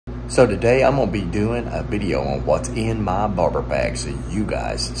So today I'm going to be doing a video on what's in my barber bag, so you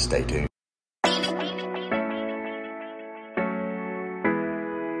guys stay tuned.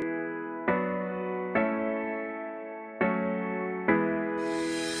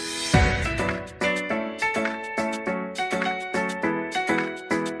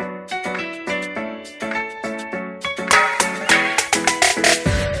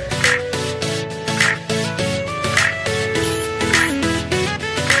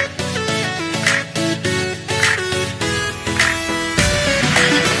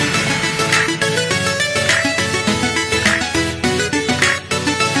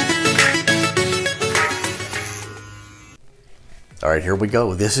 All right, here we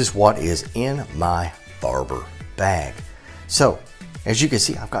go. This is what is in my barber bag. So, as you can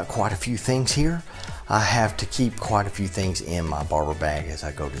see, I've got quite a few things here. I have to keep quite a few things in my barber bag as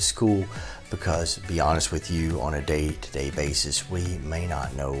I go to school because, to be honest with you, on a day-to-day basis, we may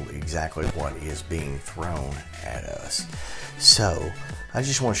not know exactly what is being thrown at us. So, I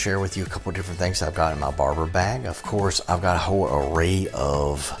just want to share with you a couple different things I've got in my barber bag. Of course, I've got a whole array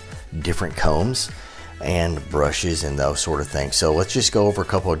of different combs and brushes and those sort of things. So let's just go over a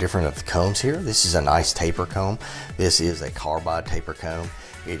couple of different combs here. This is a nice taper comb. This is a carbide taper comb.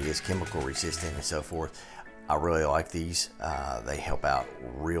 It is chemical resistant and so forth. I really like these. They help out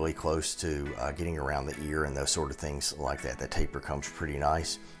really close to getting around the ear and those sort of things like that. The taper comb's pretty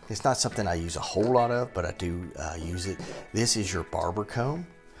nice. It's not something I use a whole lot of, but I do use it. This is your barber comb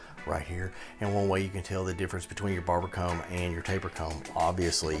right here, and one way you can tell the difference between your barber comb and your taper comb,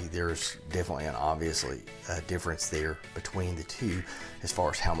 obviously there's definitely an difference there between the two as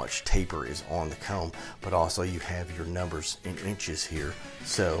far as how much taper is on the comb, but also you have your numbers in inches here.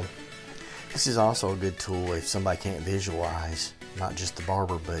 So this is also a good tool if somebody can't visualize, not just the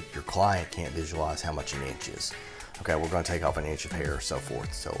barber, but your client can't visualize how much an inch is. Okay, we're going to take off an inch of hair, so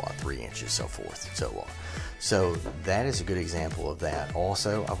forth, so on, 3 inches, so forth, so on. So that is a good example of that.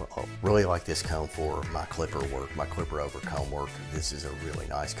 Also, I really like this comb for my clipper work, my clipper over comb work. This is a really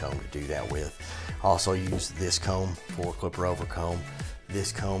nice comb to do that with. I also use this comb for clipper over comb,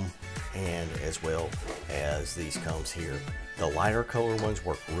 this comb, and as well as these combs here. The lighter color ones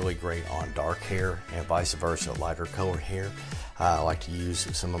work really great on dark hair and vice versa, lighter colored hair. I like to use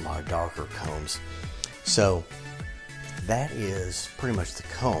some of my darker combs. So that is pretty much the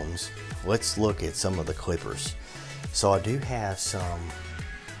combs. Let's look at some of the clippers. So I do have some,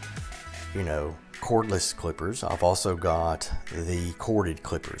 cordless clippers. I've also got the corded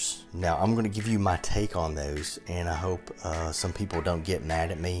clippers. Now I'm going to give you my take on those, and I hope some people don't get mad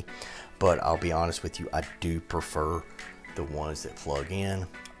at me, but I'll be honest with you, I do prefer the ones that plug in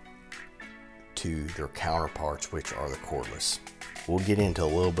to their counterparts, which are the cordless. We'll get into a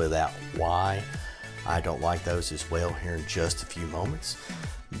little bit of that, why I don't like those as well here in just a few moments,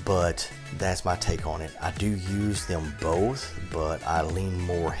 but that's my take on it. I do use them both, but I lean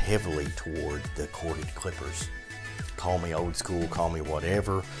more heavily toward the corded clippers. Call me old school, call me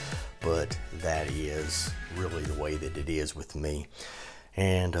whatever, but that is really the way that it is with me.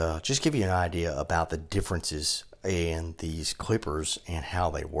 And just give you an idea about the differences in these clippers and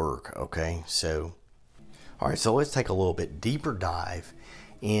how they work, okay? So, all right, so let's take a little bit deeper dive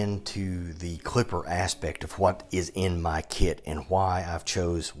into the clipper aspect of what is in my kit and why I've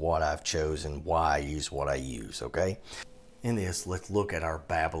chose what I've chosen, why I use what I use, okay? In this, let's look at our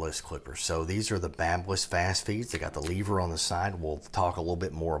Babyliss clippers. So these are the Babyliss fast feeds. They got the lever on the side. We'll talk a little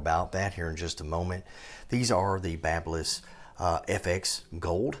bit more about that here in just a moment. These are the Babyliss FX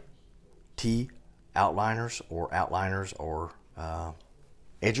Gold T outliners or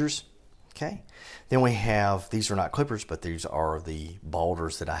edgers. Okay, then we have, these are not clippers, but these are the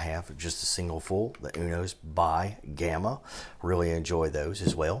balders that I have, just a single full, the Unos by Gamma. Really enjoy those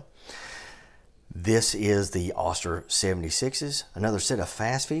as well. This is the Oster 76s, another set of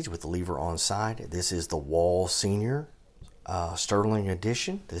fast feeds with the lever on side. This is the Wall Senior Sterling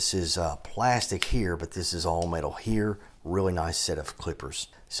Edition. This is plastic here, but this is all metal here. Really nice set of clippers.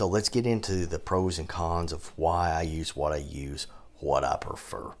 So let's get into the pros and cons of why I use, what I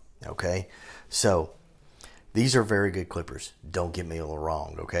prefer. Okay, so these are very good clippers. Don't get me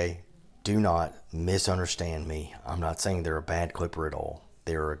wrong, okay? Do not misunderstand me. I'm not saying they're a bad clipper at all.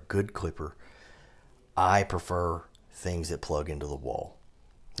 They're a good clipper. I prefer things that plug into the wall.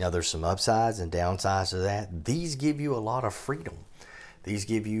 Now there's some upsides and downsides to that. These give you a lot of freedom. These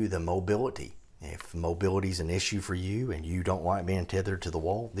give you the mobility. If mobility is an issue for you and you don't like being tethered to the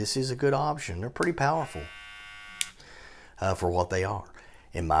wall, this is a good option. They're pretty powerful for what they are.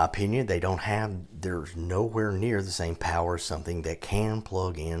 In my opinion, there's nowhere near the same power as something that can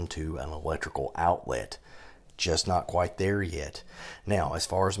plug into an electrical outlet. just not quite there yet. Now, as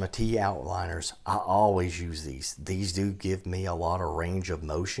far as my T outliners, I always use these. These do give me a lot of range of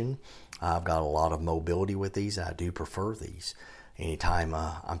motion. I've got a lot of mobility with these. I do prefer these. Anytime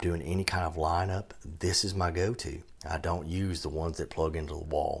I'm doing any kind of lineup, this is my go-to. I don't use the ones that plug into the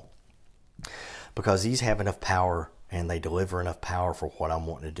wall because these have enough power and they deliver enough power for what I'm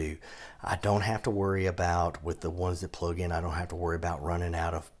wanting to do. I don't have to worry about, with the ones that plug in, I don't have to worry about running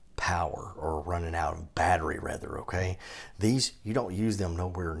out of power or running out of battery rather, okay? These, you don't use them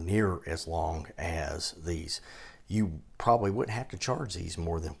nowhere near as long as these. You probably wouldn't have to charge these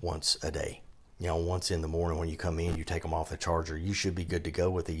more than once a day. You know, once in the morning when you come in, you take them off the charger. You should be good to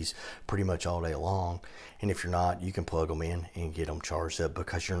go with these pretty much all day long. And if you're not, you can plug them in and get them charged up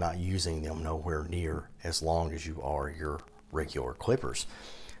because you're not using them nowhere near as long as you are your regular clippers.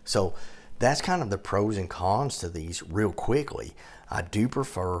 So that's kind of the pros and cons to these real quickly. I do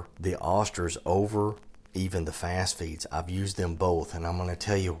prefer the Austers over even the fast feeds. I've used them both, and I'm going to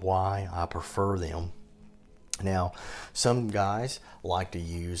tell you why I prefer them. Now, some guys like to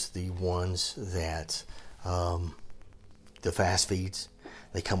use the ones that, the fast feeds,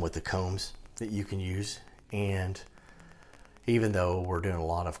 they come with the combs that you can use. And even though we're doing a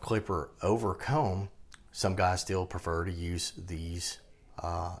lot of clipper over comb, some guys still prefer to use these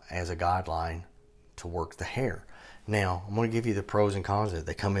as a guideline to work the hair. Now, I'm going to give you the pros and cons of it.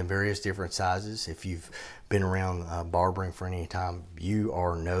 They come in various different sizes. If you've been around barbering for any time, you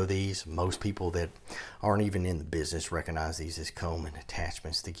already know these. Most people that aren't even in the business recognize these as comb and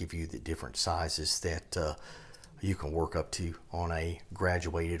attachments to give you the different sizes that you can work up to on a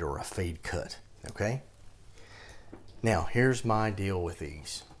graduated or a fade cut, okay? Now, here's my deal with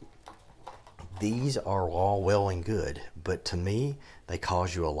these. These are all well and good, but to me, they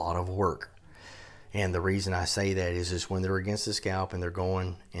cause you a lot of work. And the reason I say that is when they're against the scalp and they're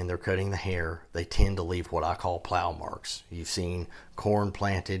going and they're cutting the hair, they tend to leave what I call plow marks. You've seen corn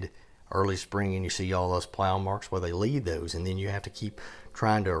planted early spring and you see all those plow marks. Well, they leave those, and then you have to keep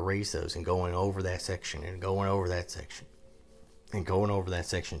trying to erase those and going over that section and going over that section and going over that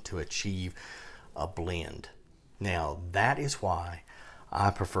section to achieve a blend. Now, that is why I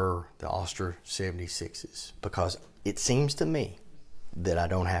prefer the Oster 76s, because it seems to me that I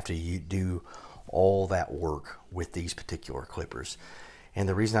don't have to do all that work with these particular clippers. And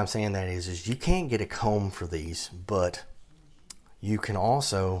the reason I'm saying that is you can't get a comb for these, but you can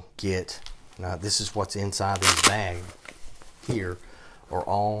also get, now this is what's inside this bag here, are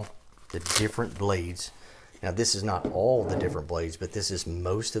all the different blades. Now this is not all the different blades, but this is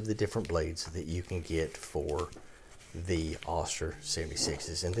most of the different blades that you can get for the Oster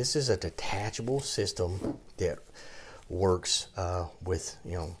 76s. And this is a detachable system that works with,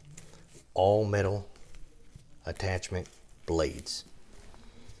 you know, all metal attachment blades.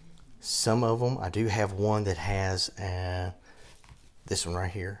 Some of them, I do have one that has this one right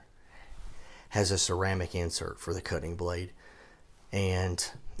here has a ceramic insert for the cutting blade, and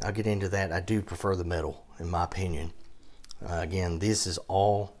I'll get into that. I do prefer the metal in my opinion. Again, this is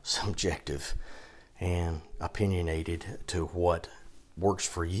all subjective and opinionated to what works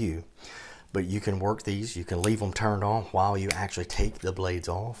for you. But you can work these, you can leave them turned on while you actually take the blades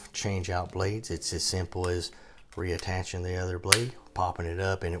off, change out blades. It's as simple as reattaching the other blade, popping it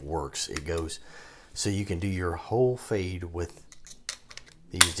up, and it works, it goes. So you can do your whole fade with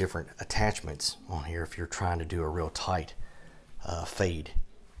these different attachments on here if you're trying to do a real tight fade.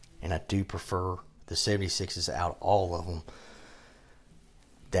 And I do prefer the 76s out of all of them.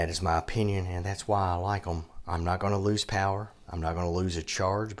 That is my opinion, and that's why I like them. I'm not going to lose power. I'm not going to lose a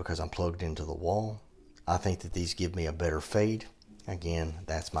charge because I'm plugged into the wall. I think that these give me a better fade. Again,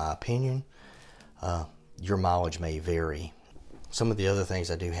 that's my opinion. Your mileage may vary. Some of the other things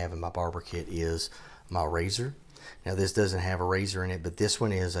I do have in my barber kit is my razor. Now this doesn't have a razor in it, but this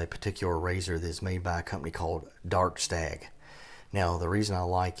one is a particular razor that's made by a company called Dark Stag. Now the reason I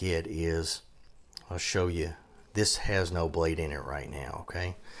like it is, I'll show you, this has no blade in it right now,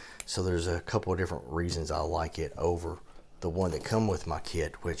 okay? So there's a couple of different reasons I like it over the one that come with my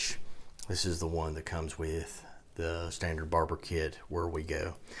kit, which this is the one that comes with the standard barber kit where we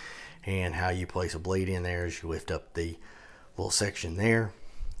go. And how you place a blade in there is you lift up the little section there,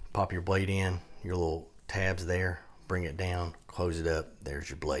 pop your blade in, your little tabs there, bring it down, close it up, there's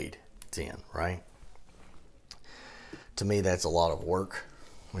your blade. It's in, right? To me, that's a lot of work.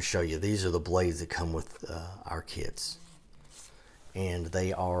 Let me show you. These are the blades that come with our kits. And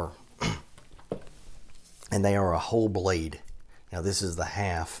they are a whole blade. Now this is the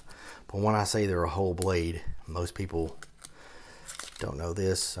half, but when I say they're a whole blade, most people don't know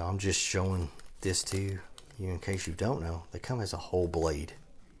this, so I'm just showing this to you in case you don't know. They come as a whole blade,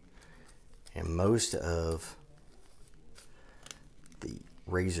 and most of the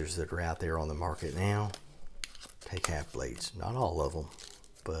razors that are out there on the market now take half blades. Not all of them,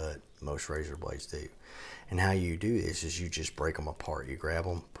 but most razor blades do. And how you do this is you just break them apart. You grab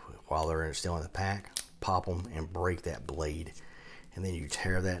them while they're still in the pack, pop them and break that blade. And then you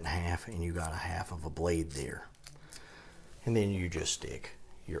tear that in half and you got a half of a blade there. And then you just stick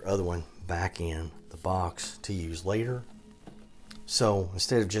your other one back in the box to use later. So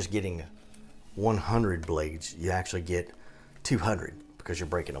instead of just getting 100 blades, you actually get 200 because you're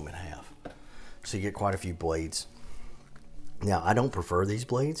breaking them in half. So you get quite a few blades. Now, I don't prefer these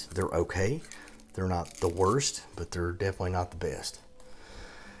blades. They're okay. They're not the worst, but they're definitely not the best.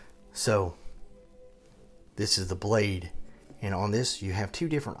 So this is the blade. And on this, you have two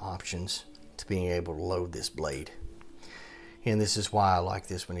different options to being able to load this blade. And this is why I like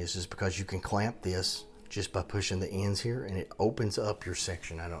this one, is because you can clamp this just by pushing the ends here, and it opens up your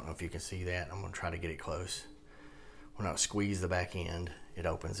section. I don't know if you can see that. I'm gonna try to get it close. When I squeeze the back end, it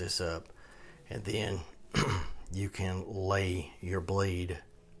opens this up, and then you can lay your blade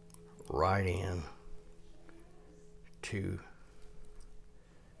right in to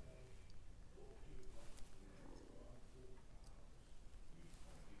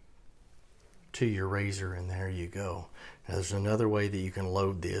your razor, and there you go. Now there's another way that you can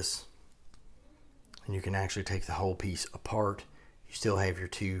load this, and you can actually take the whole piece apart. You still have your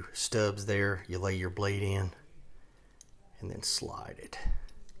two stubs there. You lay your blade in and then slide it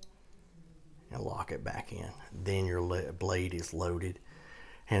and lock it back in. Then your blade is loaded.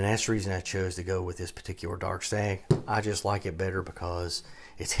 And that's the reason I chose to go with this particular dark stag. I just like it better because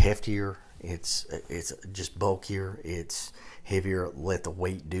it's heftier, it's just bulkier, it's heavier, let the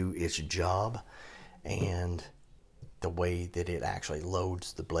weight do its job, and the way that it actually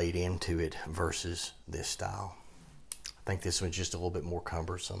loads the blade into it versus this style. I think this one's just a little bit more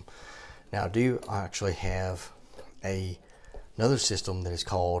cumbersome. Now I do actually have another system that is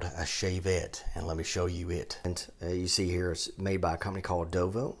called a Shavette, and let me show you it. And you see here it's made by a company called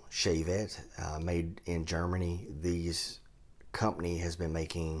Dovo. Shavette, made in Germany. This company has been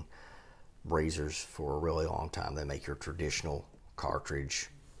making razors for a really long time. They make your traditional cartridge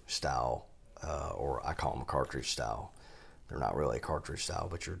style, or I call them a cartridge style. They're not really a cartridge style,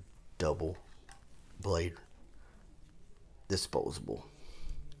 but your double blade disposable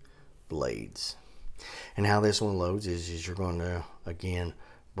blades. And how this one loads is you're going to, again,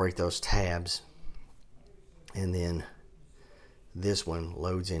 break those tabs, and then this one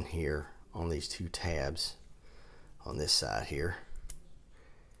loads in here on these two tabs on this side here.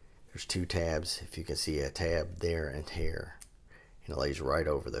 There's two tabs. If you can see a tab there and here, and it lays right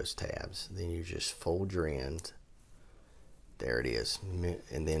over those tabs. Then you just fold your end. There it is.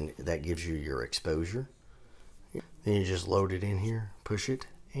 And then that gives you your exposure. Then you just load it in here, push it,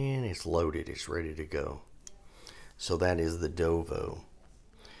 and it's loaded. It's ready to go. So that is the Dovo.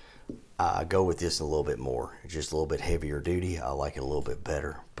 I go with this a little bit more. It's just a little bit heavier duty. I like it a little bit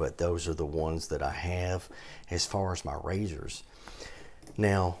better. But those are the ones that I have as far as my razors.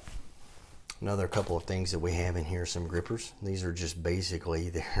 Now, another couple of things that we have in here, some grippers. These are just basically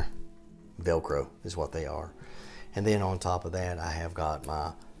their Velcro is what they are. And then on top of that, I have got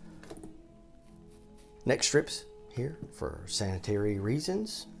my neck strips here for sanitary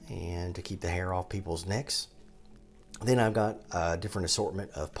reasons and to keep the hair off people's necks. Then I've got a different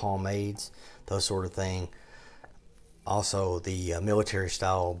assortment of pomades, those sort of thing. Also the military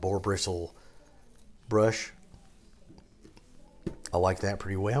style boar bristle brush. I like that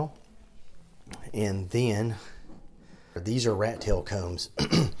pretty well. And then these are rat tail combs.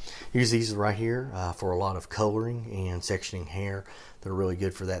 Use these right here for a lot of coloring and sectioning hair. They're really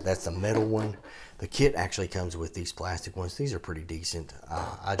good for that. That's the metal one. The kit actually comes with these plastic ones. These are pretty decent.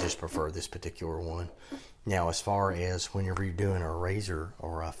 I just prefer this particular one. Now, as far as whenever you're doing a razor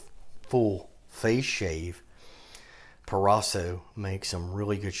or a full face shave, Parasso makes some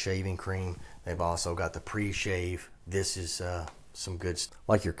really good shaving cream. They've also got the pre-shave. This is some good stuff.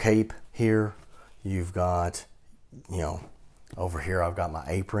 Like your cape here, you've got, you know, over here I've got my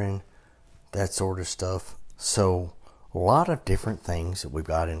apron, that sort of stuff. So a lot of different things that we've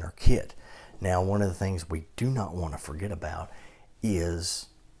got in our kit. Now, one of the things we do not want to forget about is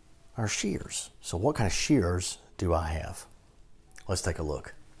our shears. So what kind of shears do I have? Let's take a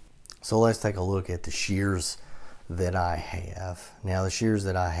look. So let's take a look at the shears that I have. Now the shears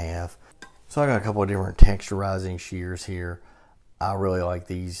that I have, so I got a couple of different texturizing shears here. I really like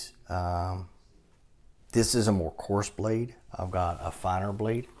these. This is a more coarse blade. I've got a finer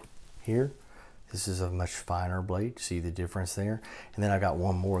blade here. This is a much finer blade. See the difference there? And then I got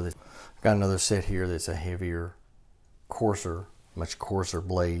one more that I've got another set here that's a heavier, much coarser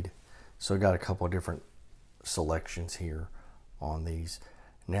blade. So I got a couple of different selections here on these.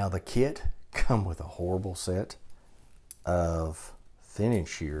 Now the kit come with a horrible set of thinning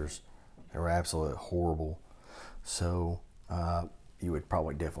shears. They were absolutely horrible. So you would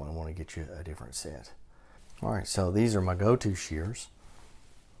probably definitely want to get you a different set. All right, so these are my go-to shears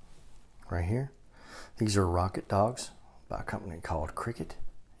right here. These are Rocket Dogs by a company called Cricket.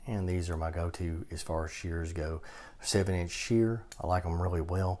 And these are my go-to as far as shears go. 7-inch shear, I like them really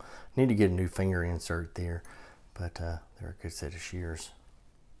well. Need to get a new finger insert there, but they're a good set of shears.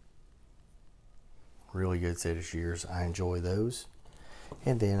 Really good set of shears. I enjoy those.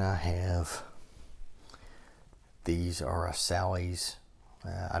 And then I have, these are a Sally's.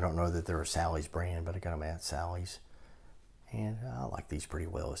 I don't know that they're a Sally's brand, but I got them at Sally's. And I like these pretty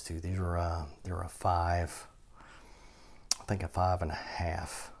well as too. These are they're a 5, I think a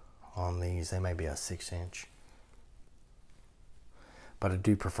 5.5 on these. They may be a 6-inch, but I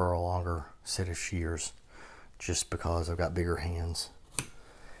do prefer a longer set of shears just because I've got bigger hands.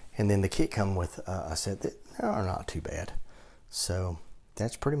 And then the kit come with a set that are not too bad. So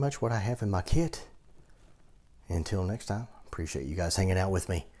that's pretty much what I have in my kit. Until next time, appreciate you guys hanging out with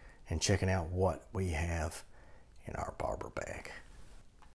me and checking out what we have in our Barber bag.